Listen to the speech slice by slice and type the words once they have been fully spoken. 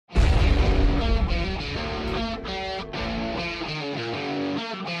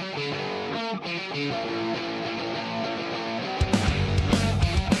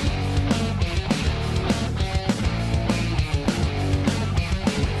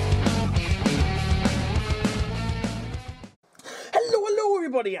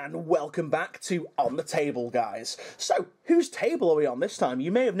everybody, and welcome back to On the Table, guys. So, whose table are we on this time?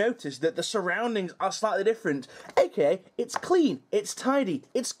 You may have noticed that the surroundings are slightly different, aka it's clean, it's tidy,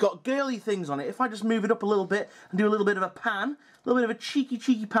 it's got girly things on it. If I just move it up a little bit and do a little bit of a pan, a little bit of a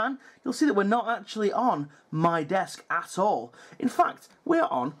cheeky pan, you'll see that we're not actually on my desk at all. In fact, we're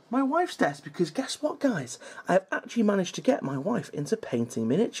on my wife's desk because guess what, guys? I have actually managed to get my wife into painting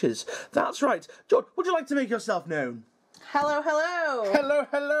miniatures. That's right. George, would you like to make yourself known? Hello, hello! Hello,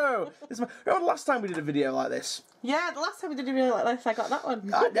 hello! Remember the last time we did a video like this? Yeah, the last time we did a video like this, I got that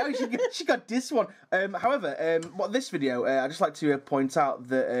one. I know, she got this one. However, this video, I'd just like to point out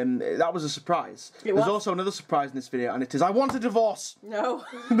that that was a surprise. There's also another surprise in this video, and it is, I want a divorce! No.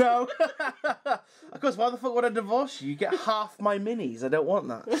 No. Of course, why the fuck would I divorce you? You get half my minis. I don't want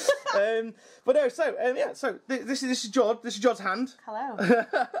that. But no, so this is George. This is George's hand. Hello.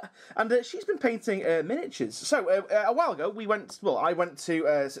 And she's been painting miniatures. So a while ago, I went to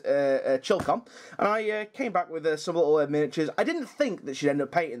Chillcon, and I came back with some little miniatures. I didn't think that she'd end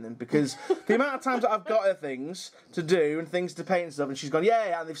up painting them because the amount of times that I've got her things to do and things to paint and stuff, and she's gone,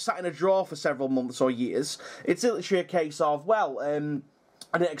 yeah, and they've sat in a drawer for several months or years. It's literally a case of, well,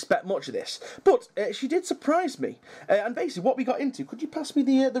 I didn't expect much of this, but she did surprise me. And basically, what we got into, could you pass me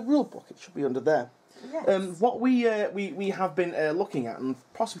the rule book? It should be under there. Yes. What we have been looking at and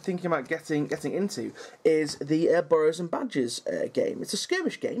possibly thinking about getting into is the Burrows and Badgers game. It's a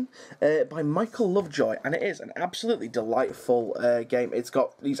skirmish game by Michael Lovejoy, and it is an absolutely delightful game. It's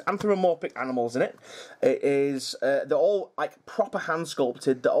got these anthropomorphic animals in it. It is they're all like proper hand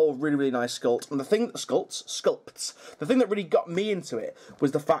sculpted. They're all really nice sculpts. And the thing that sculpts. The thing that really got me into it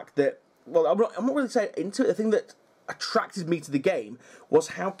was the fact that, well, I'm not really saying into it. The thing that attracted me to the game was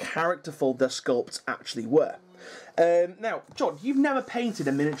how characterful the sculpts actually were. Now, John, you've never painted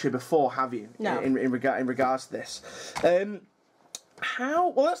a miniature before, have you? No. In regards to this,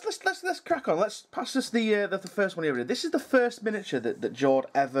 well, let's crack on. Let's pass us the first one here. This is the first miniature that Jord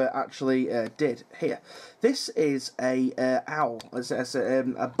ever actually did. Here, this is a owl. It's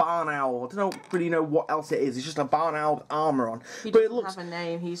a barn owl. I don't really know what else it is. It's just a barn owl with armour on. He doesn't have a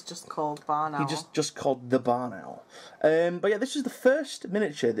name. He's just called Barn Owl. He just called the Barn Owl. But yeah, this is the first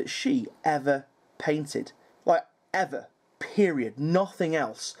miniature that she ever painted. Like ever. Period. Nothing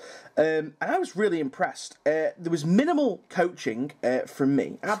else. And I was really impressed. There was minimal coaching from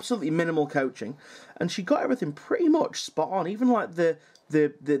me. Absolutely minimal coaching. And she got everything pretty much spot on. Even like the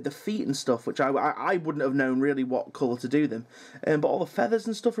feet and stuff, which I wouldn't have known really what colour to do them. But all the feathers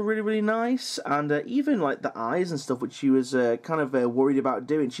and stuff are really nice. And even like the eyes and stuff, which she was kind of worried about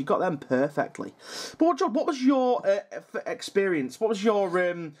doing, she got them perfectly. But John, what was your experience? What was your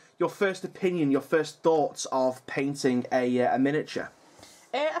first opinion, your first thoughts of painting a miniature?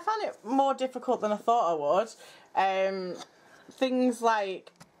 I found it more difficult than I thought I would. Things like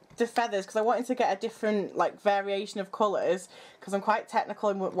the feathers, because I wanted to get a different variation of colours, because I'm quite technical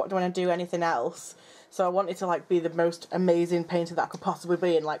in what do I want to do anything else. So I wanted to be the most amazing painter that I could possibly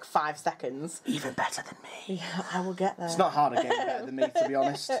be in 5 seconds. Even better than me. Yeah, I will get there. It's not hard to get better than me, to be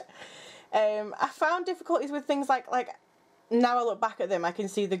honest. I found difficulties with things like now I look back at them, I can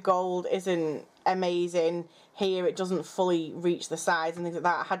see the gold isn't amazing. Here it doesn't fully reach the sides and things like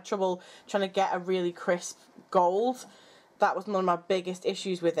that. I had trouble trying to get a really crisp gold. That was one of my biggest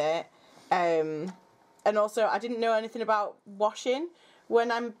issues with it. And also, I didn't know anything about washing when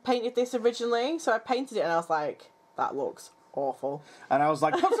I painted this originally. So I painted it and I was like, that looks awful. And I was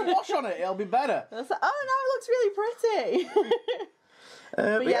like, put some wash on it, it'll be better. And I was like, oh no, it looks really pretty.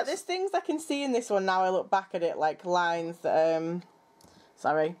 But yeah, there's things I can see in this one now I look back at it, like lines that,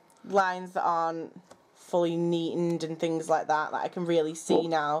 lines that aren't fully neatened and things like that I can really see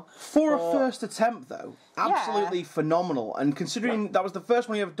now. For a first attempt, though, absolutely phenomenal. And considering that was the first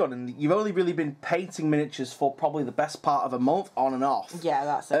one you've ever done, and you've only really been painting miniatures for probably the best part of a month, on and off. Yeah,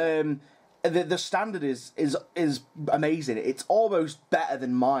 that's it. The standard is amazing. It's almost better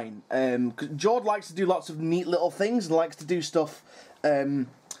than mine. Jord likes to do lots of neat little things and likes to do stuff.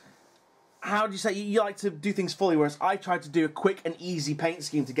 How do you say, you like to do things fully, whereas I try to do a quick and easy paint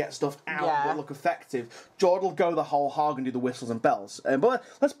scheme to get stuff out that look effective. Jord will go the whole hog and do the whistles and bells. But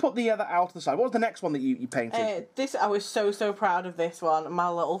let's put the other owl to the side. What was the next one that you painted? I was so proud of this one. My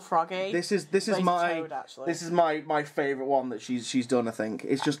little froggy. This is my favourite one that she's done. I think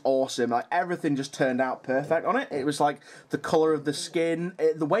it's just awesome. Like everything just turned out perfect on it. It was like the colour of the skin,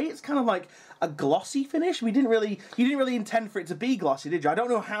 the way it's kind of like a glossy finish. You didn't really intend for it to be glossy, did you? I don't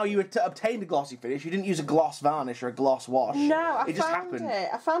know how you obtained a glossy finish. You didn't use a gloss varnish or a gloss wash. No, it just happened.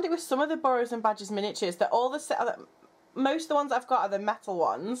 I found it with some of the Burrows and Badgers miniatures that most of the ones I've got are the metal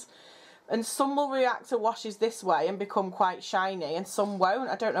ones, And some will react to washes this way and become quite shiny, and some won't.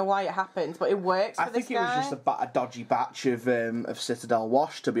 I don't know why it happens, but it works for this guy. I think it was just a dodgy batch of Citadel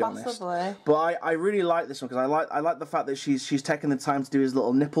wash, to be honest. Possibly. But I really like this one because I like the fact that she's taken the time to do his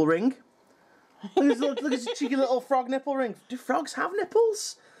little nipple ring. Look at his cheeky little frog nipple ring. Do frogs have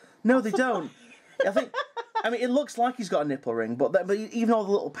nipples? No, they don't. I mean, it looks like he's got a nipple ring, but even all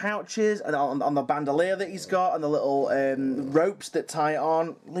the little pouches and on the bandolier that he's got and the little ropes that tie it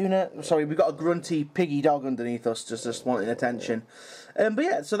on. Luna, sorry, we've got a grunty piggy dog underneath us just wanting attention. But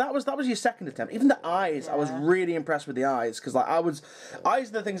yeah, so that was your second attempt. Even the eyes, I was really impressed with the eyes because eyes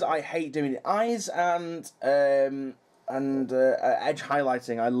are the things I hate doing. Eyes and edge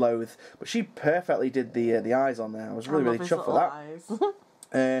highlighting I loathe, but she perfectly did the eyes on there. I was really chuffed with that. Eyes.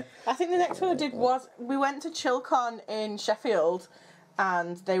 I think the next one I did was we went to Chillcon in Sheffield,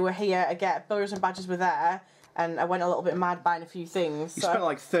 and they were here again. Burrows and Badgers were there, and I went a little bit mad buying a few things. You spent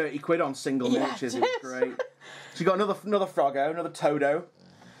like 30 quid on single miniatures. It was great. She got another Froggo, another Todo.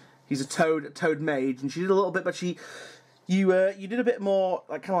 He's a toad mage, and she did a little bit, but you did a bit more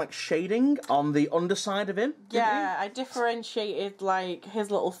like kind of like shading on the underside of him. Yeah, I differentiated like his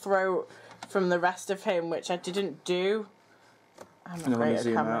little throat from the rest of him, which I didn't do. I'm not great at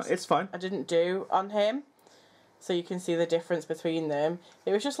cameras. It's fine. I didn't do on him, so you can see the difference between them.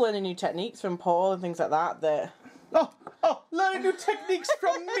 It was just learning new techniques from Paul and things like that. Learning new techniques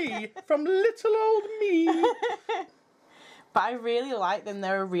from me, from little old me. But I really like them.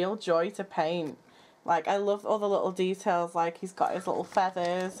 They're a real joy to paint. Like, I love all the little details. Like, he's got his little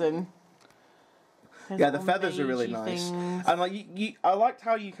feathers and. The feathers are really nice. Things. And like I liked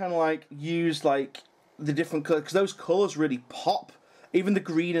how you kind of like used like the different colours because those colours really pop. Even the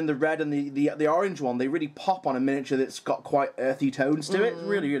green and the red and the orange one, they really pop on a miniature that's got quite earthy tones to it. It's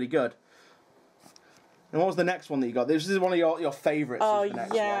really, really good. And what was the next one that you got? This is one of your favourites. Oh, the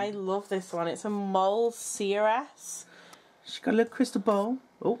next yeah, one. I love this one. It's a mole CRS. She's got a little crystal ball.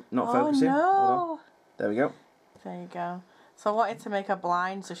 Oh, not focusing. No. Hold on. There we go. There you go. So I wanted to make her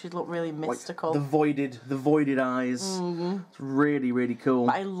blind so she'd look really mystical. Like the voided eyes. Mm-hmm. It's really, really cool.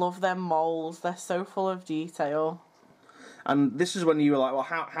 But I love their moles. They're so full of detail. And this is when you were like, well,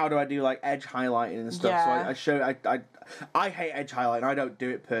 how do I do like edge highlighting and stuff? Yeah. So I hate edge highlighting. I don't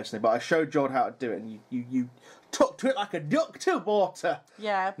do it personally, but I showed Jord how to do it, and you took to it like a duck to water.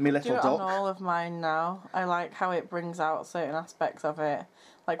 Yeah, me little do it duck. on all of mine now. I like how it brings out certain aspects of it.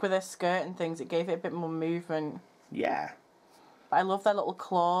 Like with her skirt and things, it gave it a bit more movement. Yeah. But I love their little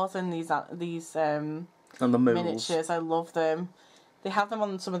claws and these and the moves. miniatures. I love them. They have them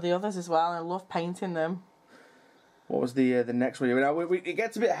on some of the others as well, and I love painting them. What was the next one? It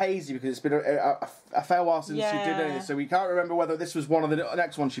gets a bit hazy because it's been a fair while since you did anything, so we can't remember whether this was one of the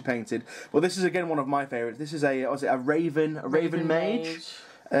next ones she painted. Well, this is again one of my favourites. This is a raven mage.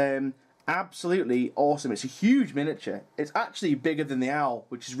 Absolutely awesome. It's a huge miniature. It's actually bigger than the owl,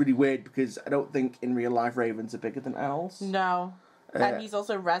 which is really weird because I don't think in real life ravens are bigger than owls. No, and he's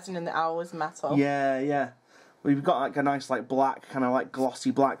also resin and the owl is metal. Yeah. We've got like a nice like black, kind of like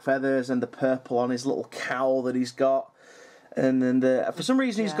glossy black feathers and the purple on his little cowl that he's got. And then for some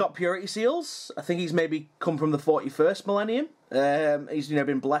reason he's got purity seals. I think he's maybe come from the 41st millennium. He's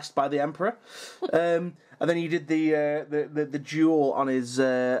been blessed by the emperor. And then he did the jewel on his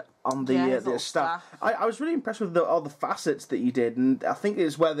the staff. I was really impressed with all the facets that you did, and I think it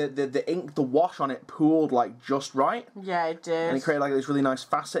was where the ink, the wash on it pooled like just right. Yeah, it did. And he created like this really nice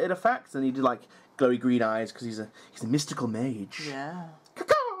faceted effect, and he did like glowy green eyes because he's a mystical mage. Yeah.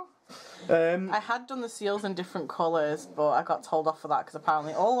 I had done the seals in different colours, but I got told off for that because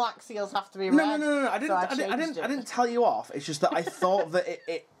apparently all wax seals have to be red. No. I didn't tell you off. It's just that I thought that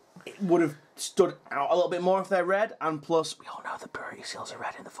it would have stood out a little bit more if they're red, and plus we all know the purity seals are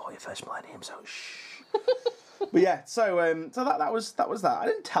red in the 41st millennium, so shh. But yeah, so that was that. I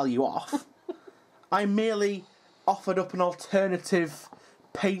didn't tell you off. I merely offered up an alternative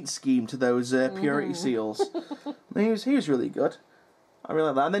paint scheme to those purity seals. He was really good. I really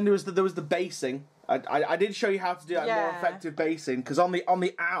like that. And then there was the basing. I did show you how to do that more effective basing because on the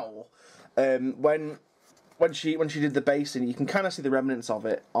owl, when she did the basing, you can kind of see the remnants of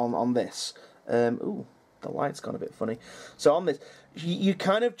it on this. Ooh, the light's gone a bit funny. So on this, you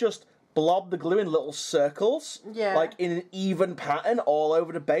kind of just blob the glue in little circles, like in an even pattern all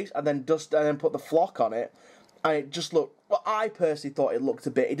over the base, and then put the flock on it. And it just looked. Well, I personally thought it looked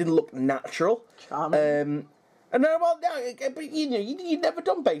a bit. It didn't look natural. Charming. But you'd never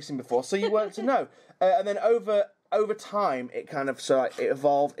done basing before, so you weren't to know. And then over over time, it kind of it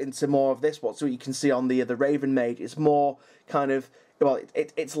evolved into more of this. What you can see on the Raven Mage is more kind of, well,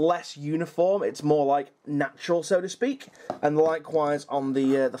 it's less uniform. It's more like natural, so to speak. And likewise on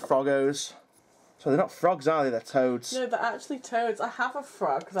the Froggos. So they're not frogs, are they? They're toads. No, they're actually toads. I have a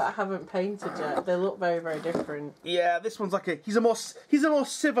frog that I haven't painted yet. They look very, very different. Yeah, this one's like he's a more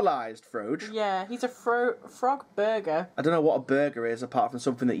civilized Froge. Yeah, he's a frog burger. I don't know what a burger is apart from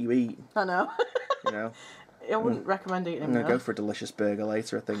something that you eat. I know. You know. I wouldn't recommend eating him. I'm gonna go for a delicious burger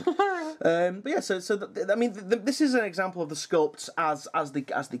later, I think. But yeah, this is an example of the sculpts as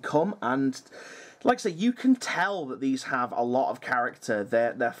they come, and like I say, you can tell that these have a lot of character.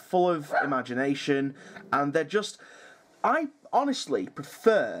 They're full of imagination, and they're just. I honestly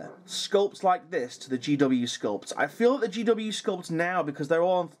prefer sculpts like this to the GW sculpts. I feel that the GW sculpts now, because they're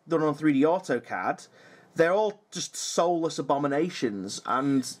all done on 3D AutoCAD, they're all just soulless abominations,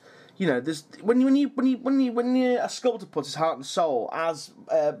 and. You know, there's when a sculptor puts his heart and soul, as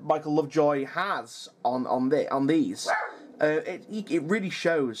Michael Lovejoy has on these, it really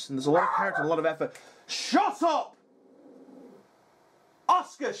shows, and there's a lot of character, and a lot of effort. Shut up,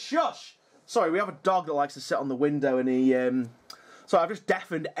 Oscar! Shush. Sorry, we have a dog that likes to sit on the window, and he. Sorry, I've just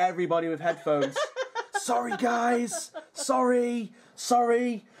deafened everybody with headphones. Sorry, guys. Sorry.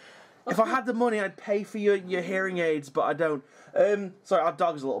 If I had the money, I'd pay for your hearing aids, but I don't. Sorry, our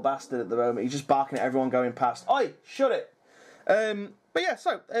dog's a little bastard at the moment. He's just barking at everyone going past. Oi, shut it! But yeah,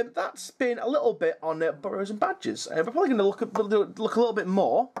 so that's been a little bit on Burrows and Badgers. We're probably going to look a little bit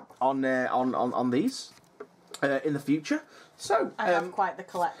more on these in the future. So I have quite the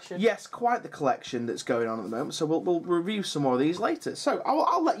collection. Yes, quite the collection that's going on at the moment. So we'll review some more of these later. So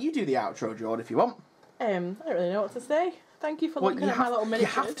I'll let you do the outro, Jordan, if you want. I don't really know what to say. Thank you for looking at my little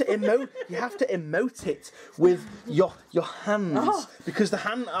miniatures. You have to emote it with your hands, because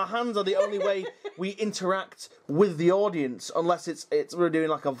our hands are the only way we interact with the audience, unless we're doing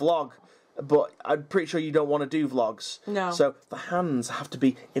like a vlog. But I'm pretty sure you don't want to do vlogs. No. So the hands have to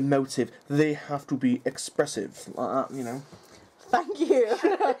be emotive. They have to be expressive, like that, you know. Thank you.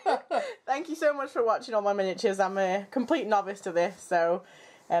 Thank you so much for watching all my miniatures. I'm a complete novice to this, so.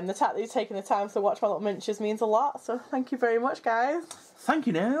 The fact that you've taken the time to watch my little miniatures means a lot, so thank you very much, guys. Thank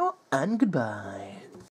you now, and goodbye.